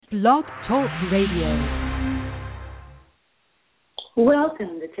Blog Talk Radio.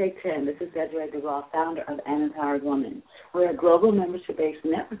 Welcome to Take 10. This is Desiree, founder of An Empowered Woman. We're a global membership-based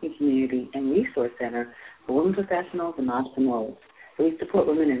networking community and resource center for women professionals and entrepreneurs. We support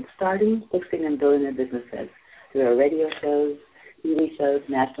women in starting, fixing, and building their businesses through our radio shows, TV shows,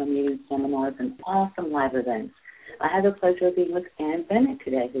 national meetings, seminars, and awesome live events. I have the pleasure of being with Ann Bennett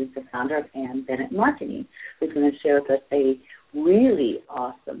today, who is the founder of Ann Bennett Marketing, who's going to share with us a really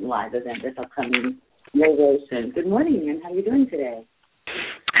awesome live event that's upcoming very soon. Good morning, Ann. How are you doing today?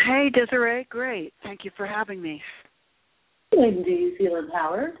 Hey, Desiree. Great. Thank you for having me. And do you feel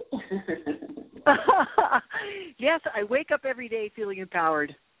empowered? Yes, I wake up every day feeling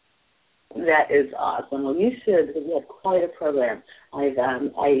empowered. That is awesome. Well, you should, because you have quite a program. I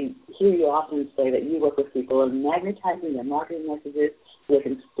hear you often say that you work with people and magnetizing their marketing messages so they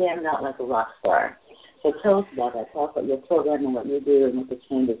can stand out like a rock star. So tell us about that. Tell us about your program and what you do and what the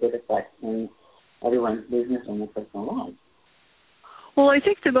changes it affects in everyone's business and their personal lives. Well, I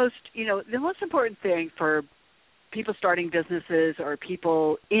think the most important thing for people starting businesses or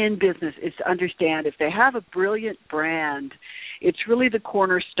people in business is to understand if they have a brilliant brand, it's really the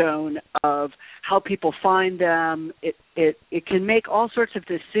cornerstone of how people find them. It can make all sorts of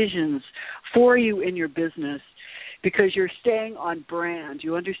decisions for you in your business because you're staying on brand.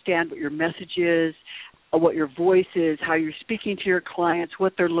 You understand what your message is, what your voice is, how you're speaking to your clients,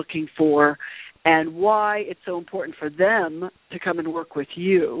 what they're looking for, and why it's so important for them to come and work with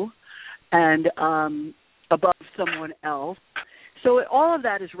you and above someone else. So all of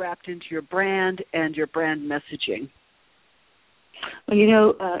that is wrapped into your brand and your brand messaging. Well,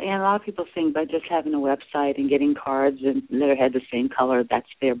 and a lot of people think by just having a website and getting cards and letterhead the same color, that's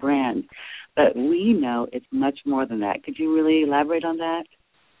their brand. But we know it's much more than that. Could you really elaborate on that?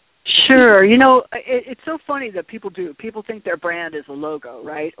 Sure. It's so funny that people do. People think their brand is a logo,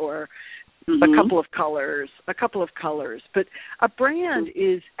 right, or a couple of colors. But a brand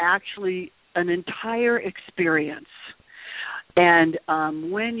is actually an entire experience. And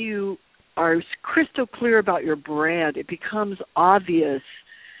when you are crystal clear about your brand, it becomes obvious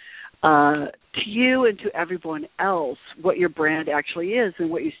to you and to everyone else what your brand actually is and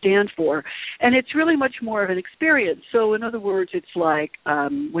what you stand for. And it's really much more of an experience. So in other words, it's like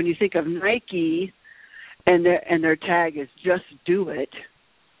when you think of Nike and their tag is just do it,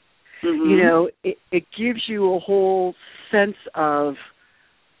 it gives you a whole sense of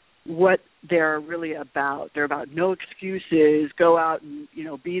what they're really about. They're about no excuses, go out and,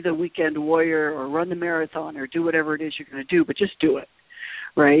 be the weekend warrior or run the marathon or do whatever it is you're going to do, but just do it,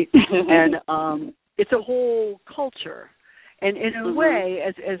 right? And it's a whole culture. And in a way,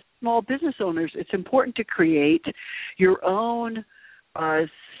 as small business owners, it's important to create your own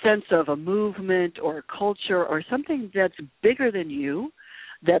sense of a movement or a culture or something that's bigger than you,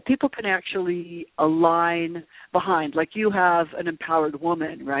 that people can actually align behind. Like you have an empowered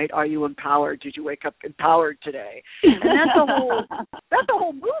woman, right? Are you empowered? Did you wake up empowered today? And that's a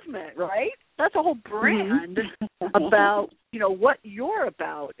whole movement, right? That's a whole brand about, what you're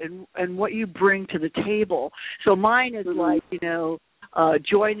about and what you bring to the table. So mine is like,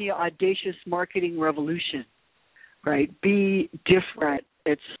 join the audacious marketing revolution, right? Be different.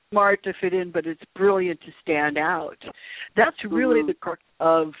 It's smart to fit in, but it's brilliant to stand out. That's really the crux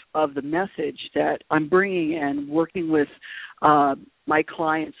of the message that I'm bringing in, working with my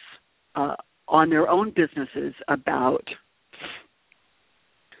clients on their own businesses about.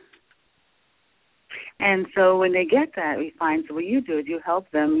 And so when they get that, we find, so what you do is you help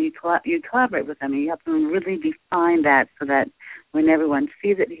them, you collaborate with them, and you help them really define that so that when everyone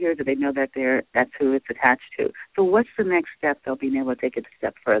sees it, hears it, they know that that's who it's attached to. So what's the next step they'll be able to take it a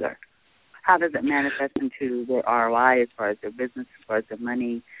step further? How does it manifest into their ROI as far as their business, as far as their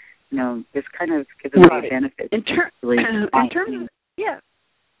money? This kind of gives them a benefit. In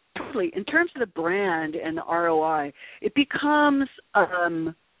terms of the brand and the ROI, it becomes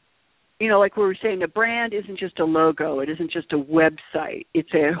like we were saying, a brand isn't just a logo. It isn't just a website.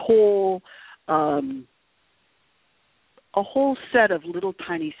 It's a whole set of little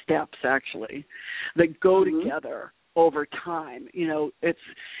tiny steps, actually, that go together over time. It's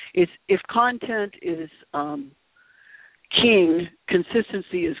if content is king,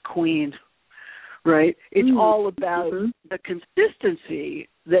 consistency is queen, right? It's all about the consistency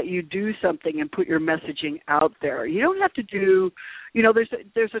that you do something and put your messaging out there. You don't have to do,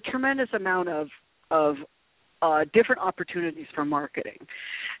 there's a tremendous amount of different opportunities for marketing.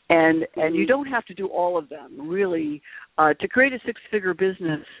 And you don't have to do all of them, really. To create a six-figure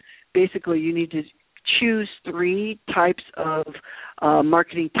business, basically you need to choose 3 types of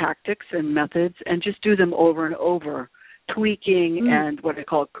marketing tactics and methods and just do them over and over tweaking and what I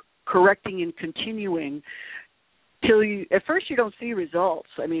call correcting and continuing till you, at first you don't see results.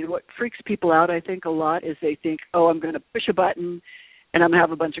 I mean, what freaks people out, I think, a lot is they think, oh, I'm going to push a button and I'm going to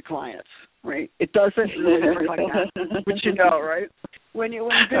have a bunch of clients, right? It doesn't really work like that, which you know, right? When you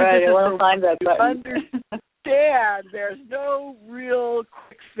do right, you want to find that button. Understand there's no real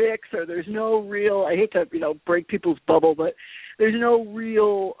quick fix, or there's no real, I hate to, break people's bubble, but there's no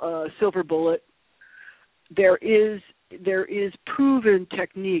real silver bullet. There is proven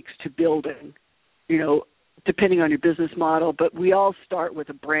techniques to building, depending on your business model, but we all start with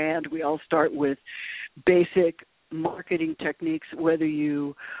a brand. We all start with basic marketing techniques, whether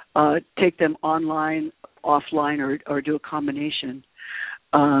you take them online, offline, or do a combination.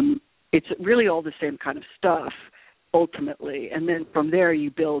 It's really all the same kind of stuff, ultimately. And then from there, you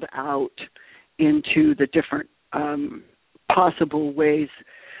build out into the different possible ways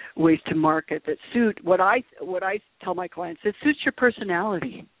to market that suit what I tell my clients. It suits your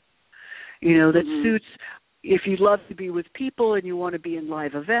personality. That suits. If you love to be with people and you want to be in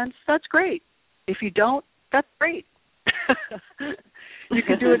live events, that's great. If you don't, that's great. You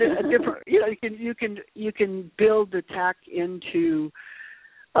can do it in a different. You can build the tack into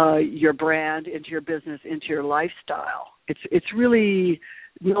your brand, into your business, into your lifestyle. It's really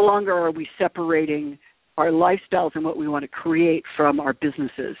no longer are we separating our lifestyles and what we want to create from our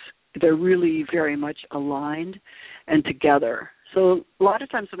businesses. They're really very much aligned and together. So a lot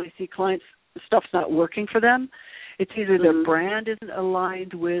of times when I see clients, stuff's not working for them, it's either their brand isn't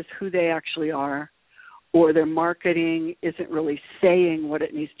aligned with who they actually are, or their marketing isn't really saying what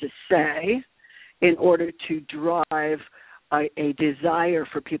it needs to say in order to drive a desire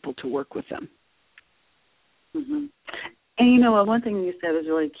for people to work with them. Mm-hmm. And one thing you said was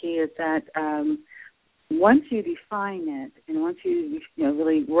really key is that once you define it and once you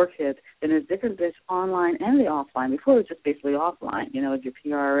really work it, then there's online and the offline. Before it was just basically offline, with your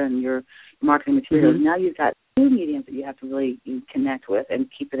PR and your marketing materials. Now you've got two mediums that you have to really connect with and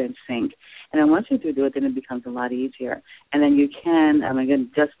keep it in sync. And then once you do it, then it becomes a lot easier. And then you can, again,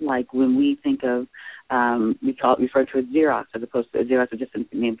 just like when we think of, we refer to it as Xerox, as opposed to Xerox is just a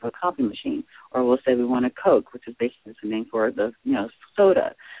name for a coffee machine. Or we'll say we want a Coke, which is basically the name for the,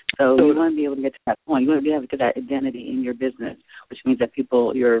 soda. So you want to be able to get to that point. You want to be able to get that identity in your business, which means that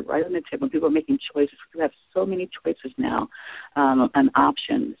you're right on the tip. When people are making choices, you have so many choices now, an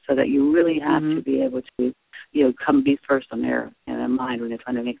option, so that you really have to be able to, come be first on their mind when they're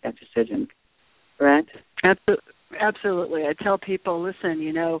trying to make that decision. Correct? Absolutely. I tell people, listen,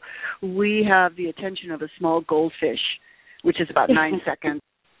 we have the attention of a small goldfish, which is about 9 seconds.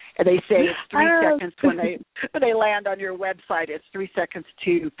 And they say it's 3 seconds when they land on your website. It's 3 seconds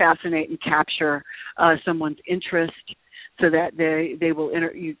to fascinate and capture someone's interest, so that they will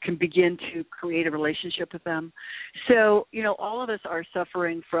you can begin to create a relationship with them. So all of us are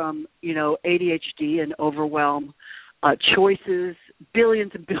suffering from ADHD and overwhelm, choices,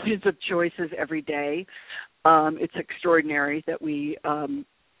 billions and billions of choices every day. It's extraordinary that we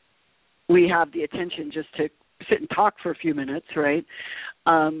have the attention just to sit and talk for a few minutes, right?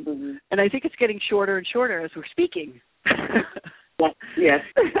 And I think it's getting shorter and shorter as we're speaking. Yes.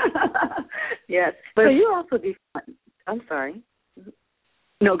 Yes. But you also define, I'm sorry.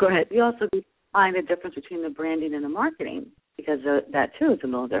 No, go ahead. You also define the difference between the branding and the marketing, because that, too, is a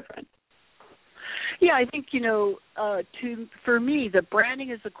little different. Yeah, I think, for me, the branding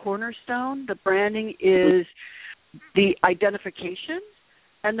is the cornerstone. The branding is the identification,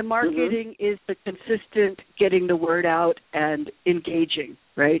 and the marketing is the consistent getting the word out and engaging,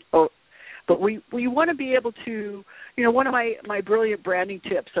 right? But we want to be able to, one of my brilliant branding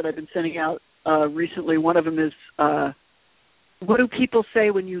tips that I've been sending out recently, one of them is, what do people say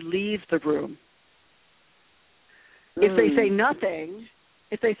when you leave the room? If they say nothing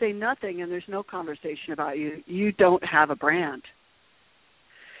and there's no conversation about you, you don't have a brand.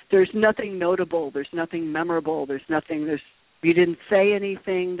 There's nothing notable. There's nothing memorable. You didn't say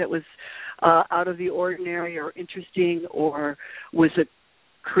anything that was out of the ordinary or interesting, or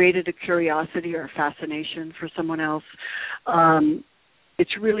created a curiosity or a fascination for someone else.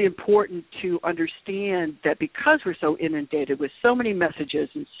 It's really important to understand that because we're so inundated with so many messages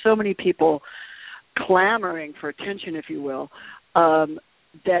and so many people clamoring for attention, if you will,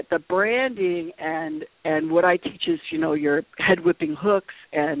 that the branding and what I teach is, your head-whipping hooks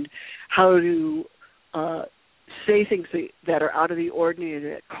and how to say things that are out of the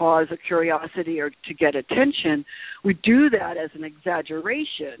ordinary that cause a curiosity or to get attention. We do that as an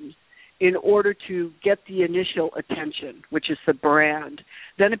exaggeration in order to get the initial attention, which is the brand.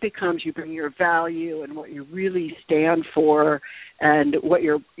 Then it becomes you bring your value and what you really stand for and what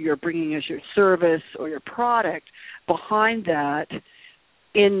you're bringing as your service or your product behind that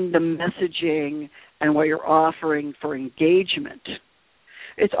in the messaging and what you're offering for engagement.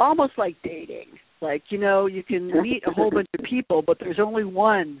 It's almost like dating. Like, you know, you can meet a whole bunch of people, but there's only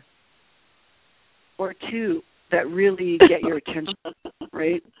one or two that really get your attention,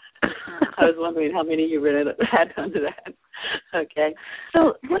 right? I was wondering how many you really had under that. Okay.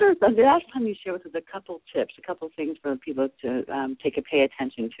 So what are the last time you shared with us a couple tips, a couple things for people to pay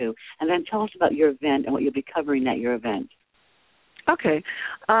attention to, and then tell us about your event and what you'll be covering at your event. Okay.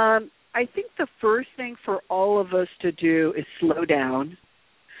 I think the first thing for all of us to do is slow down.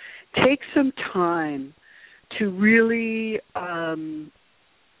 Take some time to really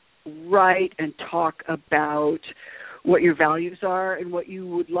write and talk about what your values are and what you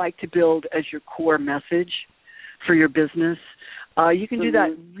would like to build as your core message for your business. You can do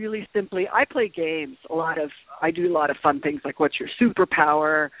that really simply. I play games. I do a lot of fun things like what's your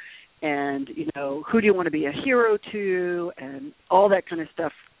superpower, and, you know, who do you want to be a hero to, and all that kind of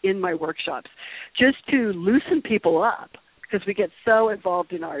stuff in my workshops, just to loosen people up, because we get so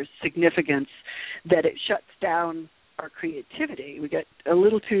involved in our significance that it shuts down our creativity. We get a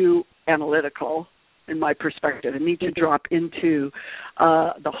little too analytical, in my perspective, and need to drop into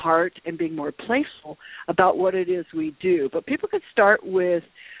the heart and being more playful about what it is we do. But people could start with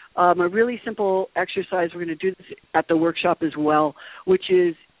a really simple exercise. We're going to do this at the workshop as well, which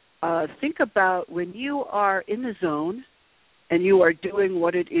is think about when you are in the zone and you are doing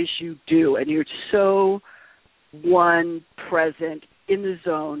what it is you do, and you're so present in the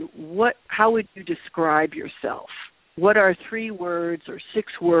zone, how would you describe yourself? What are 3 words or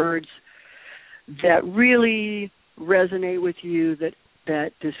 6 words that really resonate with you,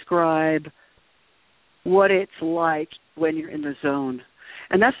 that describe what it's like when you're in the zone?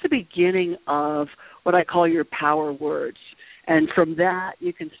 And that's the beginning of what I call your power words. And from that,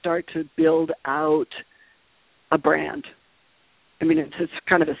 you can start to build out a brand. I mean, it's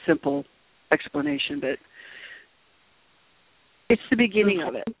kind of a simple explanation, but it's the beginning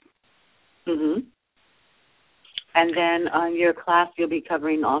of it. Mm-hmm. And then on your class, you'll be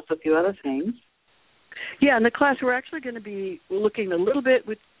covering also a few other things. Yeah, in the class, we're actually going to be looking a little bit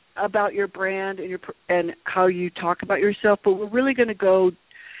about your brand and how you talk about yourself, but we're really going to go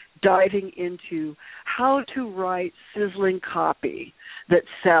diving into how to write sizzling copy that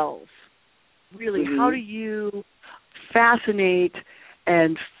sells. Really, how do you fascinate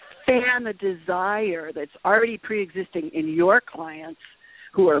and fan the desire that's already pre-existing in your clients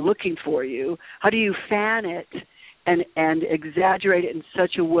who are looking for you? How do you fan it and exaggerate it in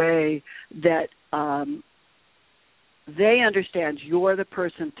such a way that they understand you're the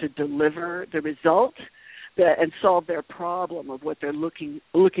person to deliver the result and solve their problem of what they're looking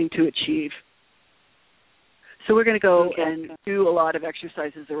to achieve? So we're going to go and do a lot of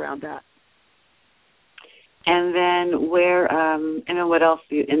exercises around that. And then and then what else?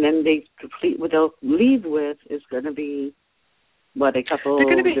 And then what they'll leave with is going to be, a couple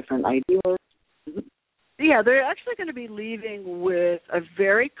different ideas? Mm-hmm. Yeah, they're actually going to be leaving with a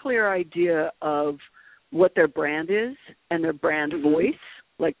very clear idea of what their brand is and their brand voice,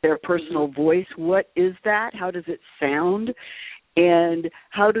 like their personal voice. What is that? How does it sound? And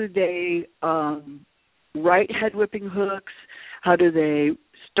how do they write head-whipping hooks? How do they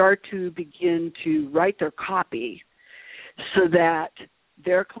start to begin to write their copy so that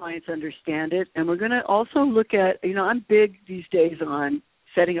their clients understand it? And we're going to also look at, I'm big these days on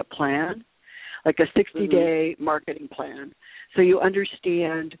setting a plan, like a 60-day marketing plan. So you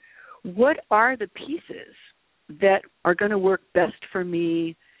understand what are the pieces that are going to work best for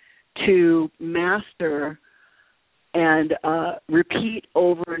me to master and repeat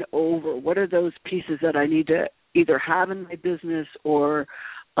over and over. What are those pieces that I need to either have in my business or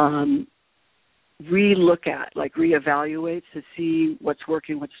re-look at, like reevaluate to see what's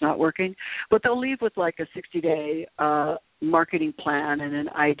working, what's not working. But they'll leave with like a 60-day marketing plan and an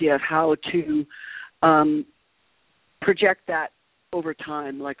idea of how to project that over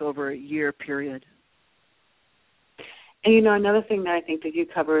time, like over a year period. And, another thing that I think that you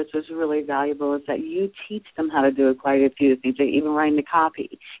cover is really valuable is that you teach them how to do quite a few things, like even writing the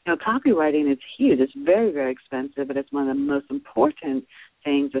copy. Copywriting is huge. It's very, very expensive, but it's one of the most important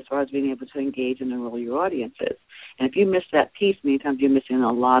things as far as being able to engage and enroll your audiences. And if you miss that piece, many times you're missing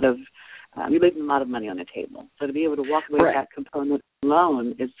you're leaving a lot of money on the table. So to be able to walk away with that component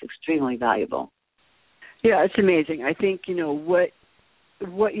alone is extremely valuable. Yeah, it's amazing. I think,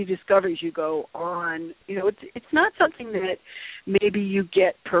 what you discover as you go on, it's not something that maybe you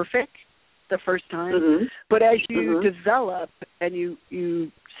get perfect the first time, but as you develop and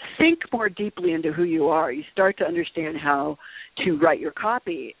you sink more deeply into who you are, you start to understand how to write your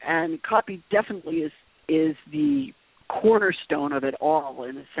copy. And copy definitely is the cornerstone of it all,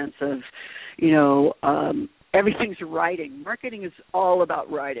 in the sense of, everything's writing. Marketing is all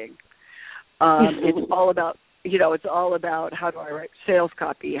about writing. It's all about, it's all about how do I write sales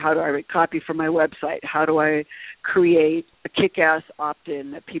copy? How do I write copy for my website? How do I create a kick-ass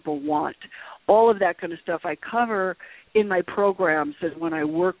opt-in that people want? All of that kind of stuff I cover in my programs, and when I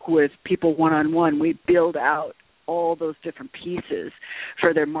work with people one-on-one, we build out all those different pieces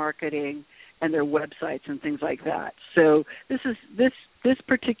for their marketing and their websites and things like that. So this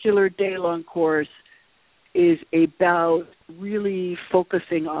particular day-long course is about really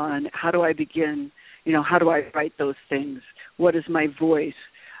focusing on how do I begin, how do I write those things? What is my voice?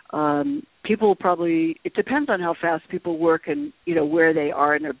 People probably, it depends on how fast people work and, where they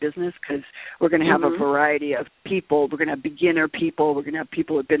are in their business, because we're going to have a variety of people. We're going to have beginner people. We're going to have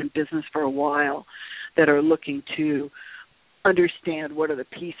people who have been in business for a while that are looking to understand what are the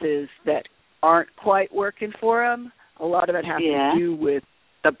pieces that aren't quite working for them. A lot of it has to do with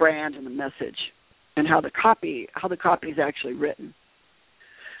the brand and the message and how the copy is actually written.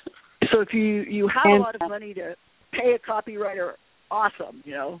 So if you have a lot of money to pay a copywriter, awesome,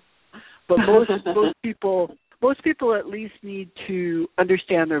 But most people at least need to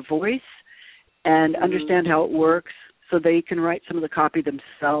understand their voice and understand how it works, so they can write some of the copy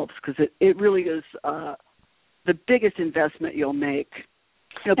themselves, because it really is the biggest investment you'll make.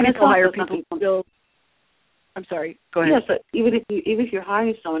 People hire people to build. I'm sorry. Go ahead. Yes, but even if you're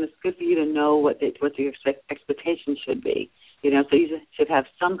hiring someone, it's good for you to know what your expectations should be. So you should have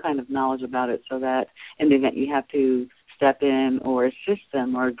some kind of knowledge about it, so that in the event you have to step in or assist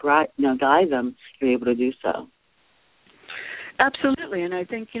them or guide them, you're able to do so. Absolutely, and I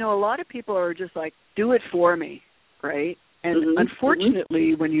think a lot of people are just like, do it for me, right? And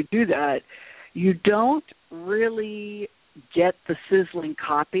unfortunately, when you do that, you don't really get the sizzling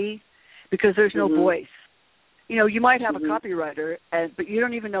copy, because there's no voice. You might have a copywriter, but you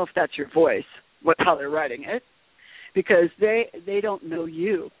don't even know if that's your voice, how they're writing it, because they don't know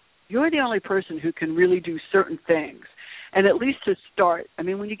you. You're the only person who can really do certain things. And at least to start,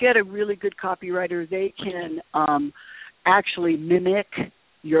 when you get a really good copywriter, they can actually mimic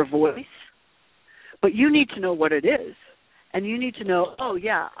your voice, but you need to know what it is. And you need to know,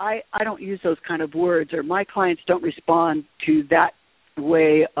 I don't use those kind of words, or my clients don't respond to that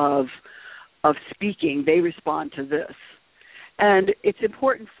way of speaking. They respond to this. And it's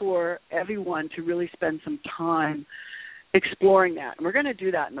important for everyone to really spend some time exploring that. And we're going to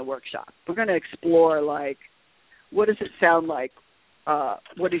do that in the workshop. We're going to explore, what does it sound like?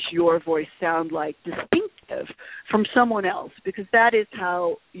 What does your voice sound like distinctive from someone else? Because that is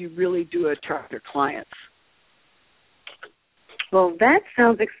how you really do attract your clients. Well, that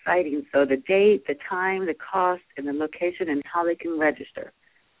sounds exciting. So the date, the time, the cost, and the location, and how they can register.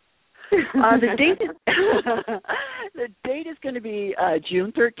 The date is going to be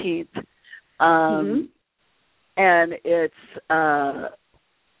June 13th, and it's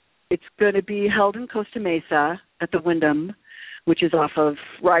going to be held in Costa Mesa at the Wyndham, which is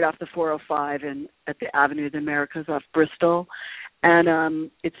right off the 405 and at the Avenue of the Americas off Bristol, and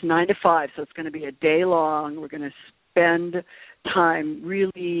it's 9 to 5, so it's going to be a day long. We're going to spend time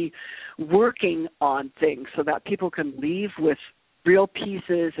really working on things so that people can leave with real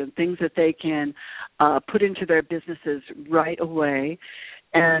pieces and things that they can put into their businesses right away.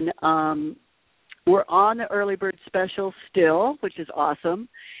 And we're on the early bird special still, which is awesome.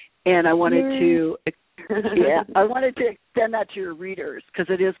 And I wanted to extend that to your readers, because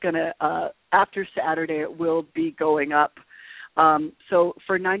it is going to, after Saturday, it will be going up. So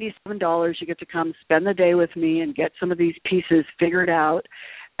for $97, you get to come spend the day with me and get some of these pieces figured out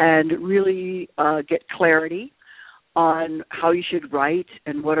and really get clarity on how you should write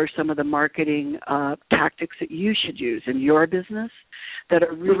and what are some of the marketing tactics that you should use in your business that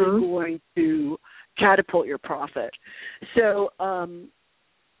are really going to catapult your profit. So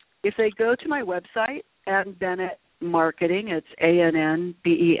if they go to my website, Ann Bennett Marketing, it's ANNBENNETT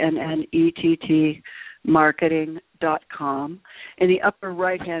marketing.com. In the upper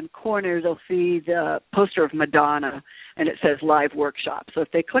right-hand corner, they'll see the poster of Madonna, and it says Live Workshop. So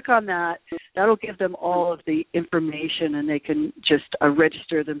if they click on that, that'll give them all of the information, and they can just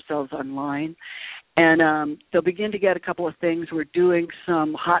register themselves online. And they'll begin to get a couple of things. We're doing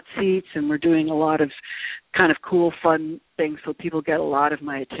some hot seats, and we're doing a lot of kind of cool, fun things so people get a lot of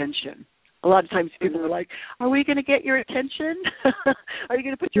my attention. A lot of times people are like, are we going to get your attention? Are you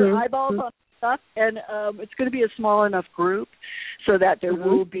going to put your eyeballs on stuff? And it's going to be a small enough group so that there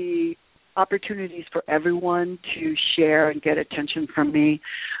will be opportunities for everyone to share and get attention from me.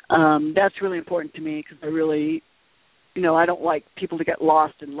 That's really important to me because I really, I don't like people to get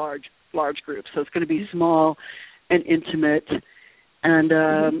lost in large groups. So it's going to be small and intimate,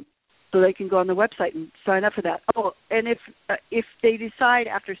 and so they can go on the website and sign up for that. Oh, and if they decide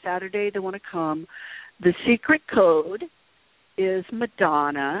after Saturday they want to come, the secret code is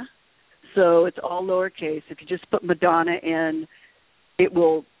Madonna, so it's all lowercase. If you just put Madonna in, it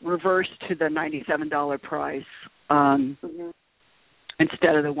will reverse to the $97 price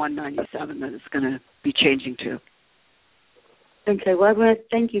instead of the $197 that it's going to be changing to. Okay, well, I want to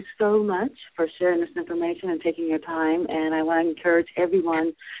thank you so much for sharing this information and taking your time, and I want to encourage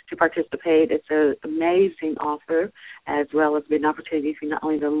everyone to participate. It's an amazing offer, as well as an opportunity for you not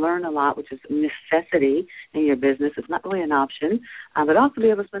only to learn a lot, which is a necessity in your business, it's not really an option, but also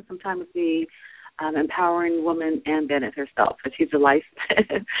be able to spend some time with the empowering woman, Ann Bennett herself, because she's a life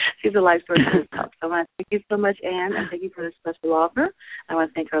source herself. So I want to thank you so much, Ann, and thank you for this special offer. I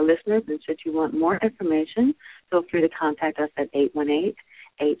want to thank our listeners, and should you want more information, feel free to contact us at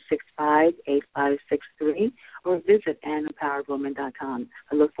 818-865-8563 or visit AnnEmpoweredWoman.com.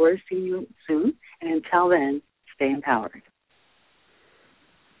 I look forward to seeing you soon, and until then, stay empowered.